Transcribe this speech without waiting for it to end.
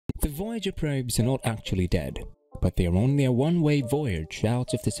Voyager probes are not actually dead, but they are on their one-way voyage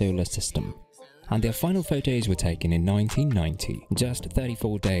out of the solar system, and their final photos were taken in 1990, just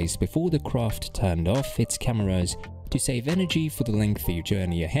 34 days before the craft turned off its cameras to save energy for the lengthy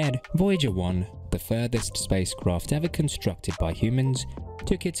journey ahead. Voyager 1, the furthest spacecraft ever constructed by humans,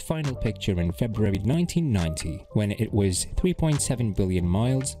 took its final picture in February 1990 when it was 3.7 billion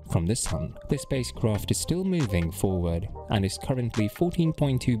miles from the Sun. The spacecraft is still moving forward and is currently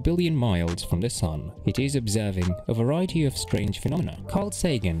 14.2 billion miles from the Sun. It is observing a variety of strange phenomena. Carl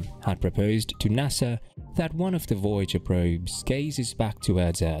Sagan had proposed to NASA that one of the Voyager probes gazes back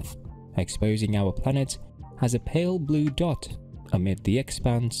towards Earth, exposing our planet as a pale blue dot amid the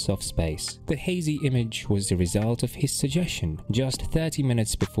expanse of space. The hazy image was the result of his suggestion. Just 30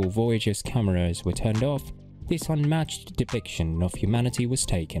 minutes before Voyager's cameras were turned off, this unmatched depiction of humanity was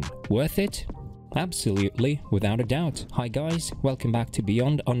taken. Worth it? Absolutely, without a doubt. Hi guys, welcome back to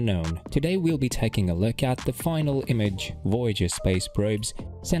Beyond Unknown. Today we'll be taking a look at the final image Voyager space probes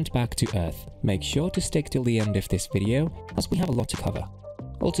sent back to Earth. Make sure to stick till the end of this video as we have a lot to cover.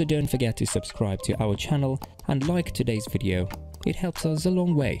 Also, don't forget to subscribe to our channel and like today's video. It helps us a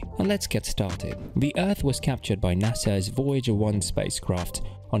long way. And let's get started. The Earth was captured by NASA's Voyager 1 spacecraft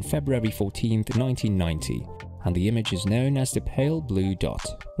on February 14, 1990, and the image is known as the pale blue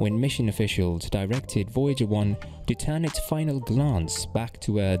dot. When mission officials directed Voyager 1 to turn its final glance back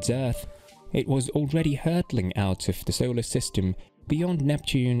towards Earth, it was already hurtling out of the solar system beyond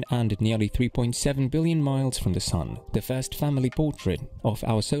Neptune and nearly 3.7 billion miles from the Sun. The first family portrait of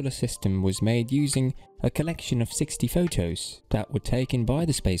our solar system was made using a collection of 60 photos that were taken by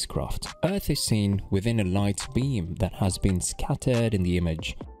the spacecraft. Earth is seen within a light beam that has been scattered in the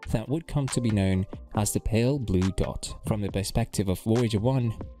image that would come to be known as the pale blue dot. From the perspective of Voyager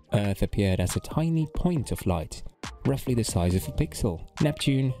 1, Earth appeared as a tiny point of light, roughly the size of a pixel.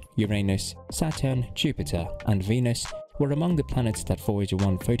 Neptune, Uranus, Saturn, Jupiter, and Venus were among the planets that Voyager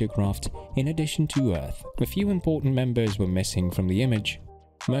 1 photographed in addition to Earth. A few important members were missing from the image.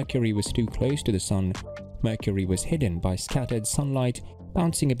 Mercury was too close to the Sun, Mercury was hidden by scattered sunlight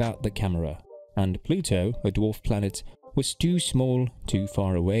bouncing about the camera, and Pluto, a dwarf planet, was too small, too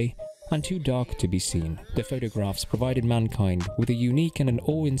far away, and too dark to be seen. The photographs provided mankind with a unique and an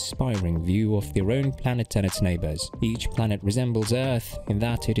awe-inspiring view of their own planet and its neighbors. Each planet resembles Earth in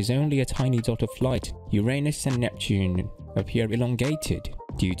that it is only a tiny dot of light. Uranus and Neptune appear elongated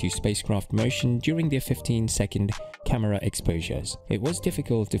due to spacecraft motion during their 15-second camera exposures. It was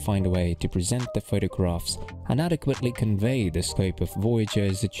difficult to find a way to present the photographs and adequately convey the scope of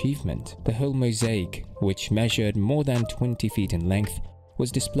Voyager's achievement. The whole mosaic, which measured more than 20 feet in length,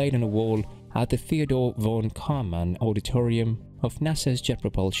 was displayed on a wall at the Theodore von Karman Auditorium of NASA's Jet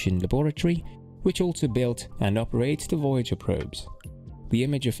Propulsion Laboratory, which also built and operates the Voyager probes. The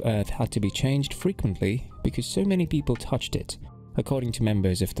image of Earth had to be changed frequently because so many people touched it, according to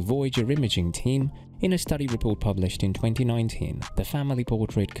members of the Voyager imaging team in a study report published in 2019. The family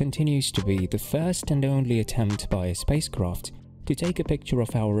portrait continues to be the first and only attempt by a spacecraft to take a picture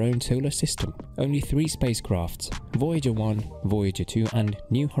of our own solar system. Only 3 spacecrafts, Voyager 1, Voyager 2 and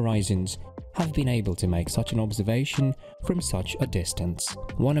New Horizons, have been able to make such an observation from such a distance.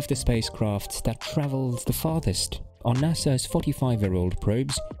 One of the spacecrafts that travels the farthest on NASA's 45-year-old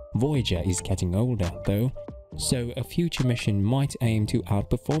probes, Voyager, is getting older though, so a future mission might aim to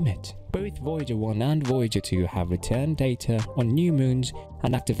outperform it. Both Voyager 1 and Voyager 2 have returned data on new moons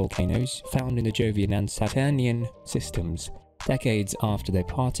and active volcanoes found in the Jovian and Saturnian systems, decades after they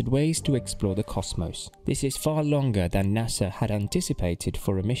parted ways to explore the cosmos. This is far longer than NASA had anticipated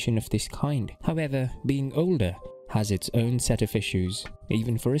for a mission of this kind. However, being older has its own set of issues,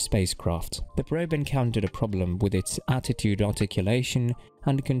 even for a spacecraft. The probe encountered a problem with its attitude articulation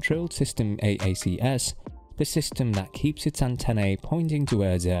and control system AACS, the system that keeps its antennae pointing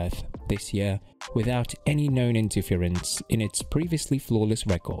towards Earth, this year without any known interference in its previously flawless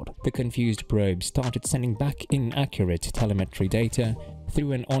record. The confused probe started sending back inaccurate telemetry data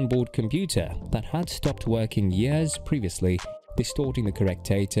through an onboard computer that had stopped working years previously, distorting the correct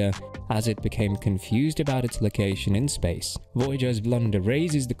data as it became confused about its location in space. Voyager's blunder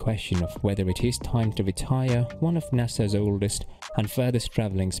raises the question of whether it is time to retire one of NASA's oldest and furthest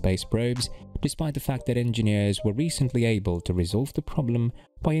traveling space probes, despite the fact that engineers were recently able to resolve the problem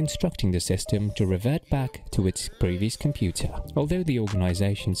by instructing the system to revert back to its previous computer. Although the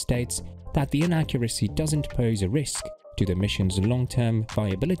organization states that the inaccuracy doesn't pose a risk to the mission's long-term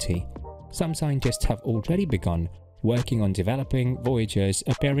viability, some scientists have already begun working on developing Voyager's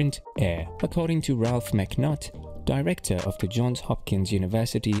apparent heir. According to Ralph McNutt, director of the Johns Hopkins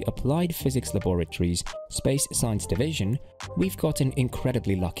University Applied Physics Laboratory's Space Science Division, we've gotten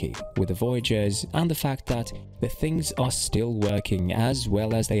incredibly lucky with the Voyagers, and the fact that the things are still working as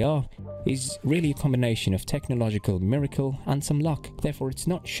well as they are is really a combination of technological miracle and some luck. Therefore, it's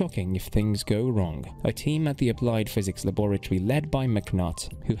not shocking if things go wrong. A team at the Applied Physics Laboratory led by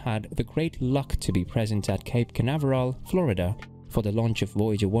McNutt, who had the great luck to be present at Cape Canaveral, Florida, for the launch of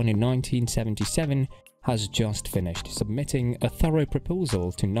Voyager 1 in 1977, has just finished submitting a thorough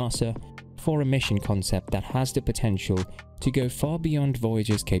proposal to NASA for a mission concept that has the potential to go far beyond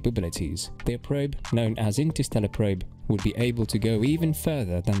Voyager's capabilities. Their probe, known as Interstellar Probe, would be able to go even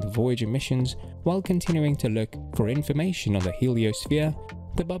further than the Voyager missions while continuing to look for information on the heliosphere,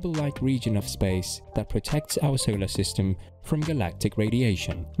 the bubble-like region of space that protects our solar system from galactic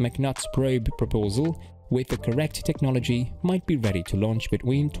radiation. McNutt's probe proposal, with the correct technology, might be ready to launch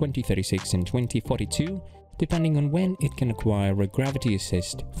between 2036 and 2042, depending on when it can acquire a gravity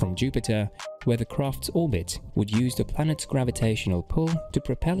assist from Jupiter, where the craft's orbit would use the planet's gravitational pull to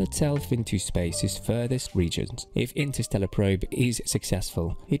propel itself into space's furthest regions. If Interstellar Probe is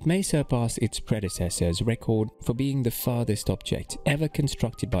successful, it may surpass its predecessor's record for being the farthest object ever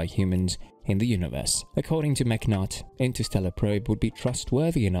constructed by humans in the universe. According to McNutt, Interstellar Probe would be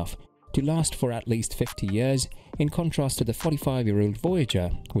trustworthy enough to last for at least 50 years, in contrast to the 45-year-old Voyager,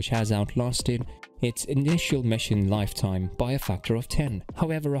 which has outlasted its initial mission lifetime by a factor of 10.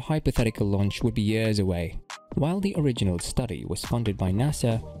 However, a hypothetical launch would be years away. While the original study was funded by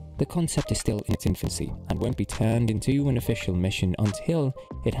NASA, the concept is still in its infancy and won't be turned into an official mission until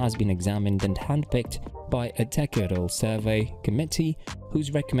it has been examined and handpicked by a decadal survey committee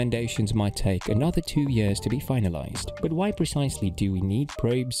whose recommendations might take another 2 years to be finalized. But why precisely do we need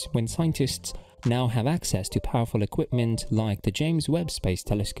probes when scientists now have access to powerful equipment like the James Webb Space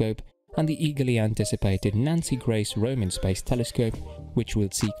Telescope and the eagerly anticipated Nancy Grace Roman Space Telescope, which will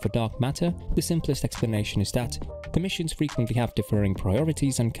seek for dark matter? The simplest explanation is that the missions frequently have differing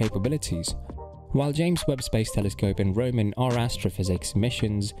priorities and capabilities. While James Webb Space Telescope and Roman are astrophysics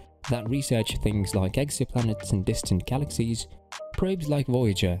missions that research things like exoplanets and distant galaxies, probes like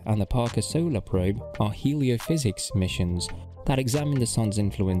Voyager and the Parker Solar Probe are heliophysics missions that examine the Sun's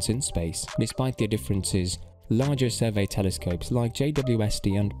influence in space. Despite their differences, larger survey telescopes like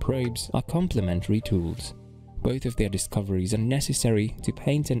JWST and probes are complementary tools. Both of their discoveries are necessary to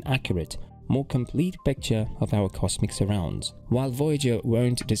paint an accurate, more complete picture of our cosmic surrounds. While Voyager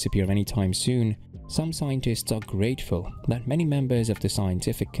won't disappear anytime soon, some scientists are grateful that many members of the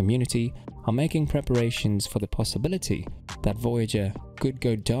scientific community are making preparations for the possibility that Voyager could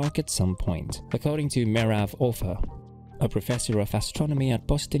go dark at some point. According to Merav Offer, a professor of astronomy at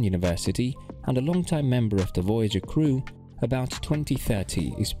Boston University and a longtime member of the Voyager crew, about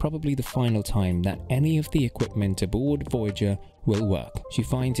 2030 is probably the final time that any of the equipment aboard Voyager will work. She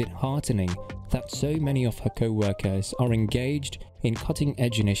finds it heartening that so many of her co-workers are engaged in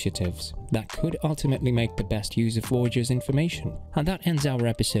cutting-edge initiatives that could ultimately make the best use of Voyager's information. And that ends our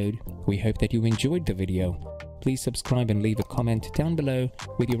episode. We hope that you enjoyed the video. Please subscribe and leave a comment down below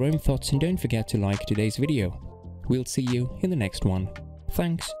with your own thoughts, and don't forget to like today's video. We'll see you in the next one.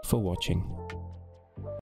 Thanks for watching.